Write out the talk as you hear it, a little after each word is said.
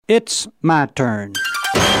It's my turn.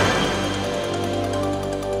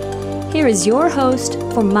 Here is your host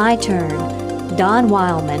for My Turn, Don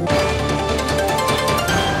Wildman.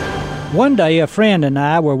 One day, a friend and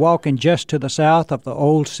I were walking just to the south of the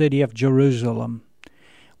old city of Jerusalem.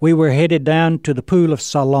 We were headed down to the Pool of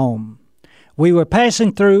Siloam. We were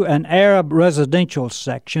passing through an Arab residential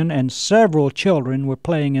section, and several children were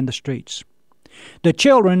playing in the streets. The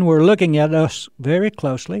children were looking at us very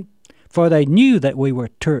closely, for they knew that we were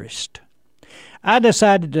tourists. I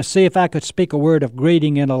decided to see if I could speak a word of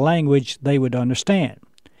greeting in a language they would understand.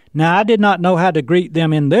 Now, I did not know how to greet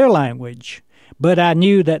them in their language, but I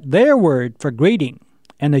knew that their word for greeting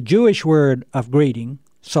and the Jewish word of greeting,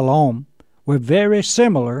 salam, were very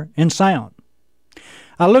similar in sound.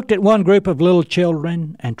 I looked at one group of little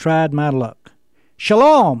children and tried my luck.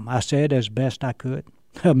 "Shalom," I said as best I could.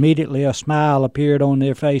 Immediately a smile appeared on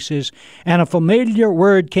their faces, and a familiar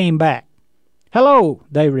word came back. "Hello,"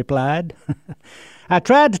 they replied. I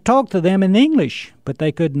tried to talk to them in English, but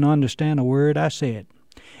they couldn't understand a word I said.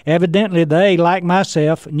 Evidently they, like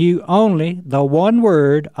myself, knew only the one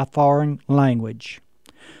word of foreign language.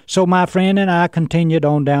 So my friend and I continued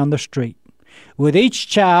on down the street. With each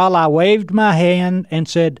child I waved my hand and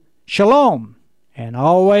said, "Shalom," and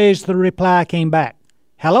always the reply came back,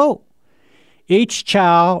 "Hello." Each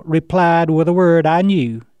child replied with a word I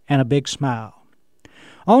knew and a big smile.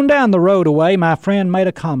 On down the road away, my friend made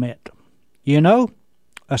a comment. "You know,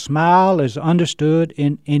 a smile is understood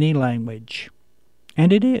in any language."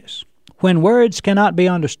 And it is. When words cannot be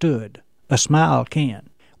understood, a smile can.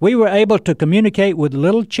 We were able to communicate with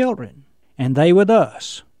little children, and they with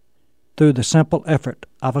us, through the simple effort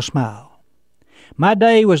of a smile. My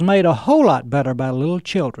day was made a whole lot better by little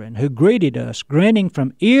children who greeted us, grinning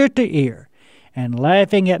from ear to ear, and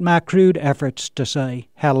laughing at my crude efforts to say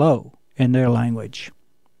hello in their language.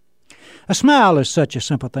 A smile is such a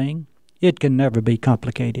simple thing, it can never be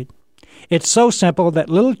complicated. It's so simple that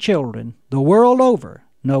little children, the world over,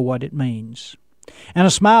 know what it means. And a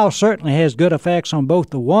smile certainly has good effects on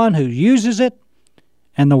both the one who uses it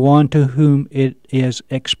and the one to whom it is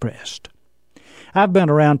expressed. I've been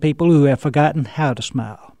around people who have forgotten how to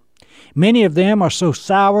smile. Many of them are so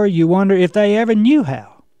sour you wonder if they ever knew how.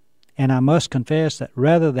 And I must confess that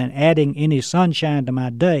rather than adding any sunshine to my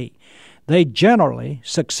day, they generally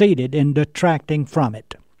succeeded in detracting from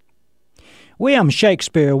it. William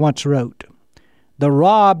Shakespeare once wrote, "The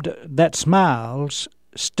robbed that smiles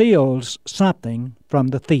steals something from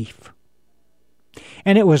the thief."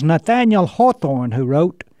 And it was Nathaniel Hawthorne who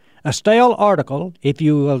wrote, "A stale article, if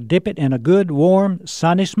you will dip it in a good, warm,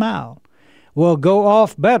 sunny smile, will go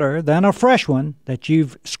off better than a fresh one that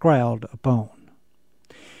you've scrawled upon."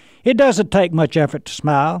 It doesn't take much effort to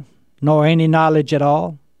smile, nor any knowledge at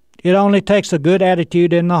all. It only takes a good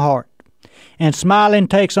attitude in the heart. And smiling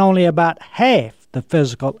takes only about half the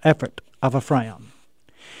physical effort of a frown.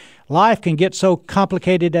 Life can get so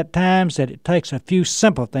complicated at times that it takes a few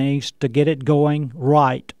simple things to get it going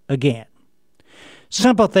right again.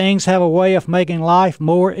 Simple things have a way of making life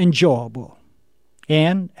more enjoyable.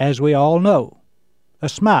 And, as we all know, a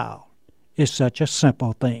smile is such a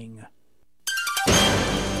simple thing.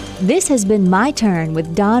 This has been My Turn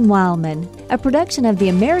with Don Wildman, a production of the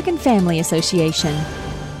American Family Association.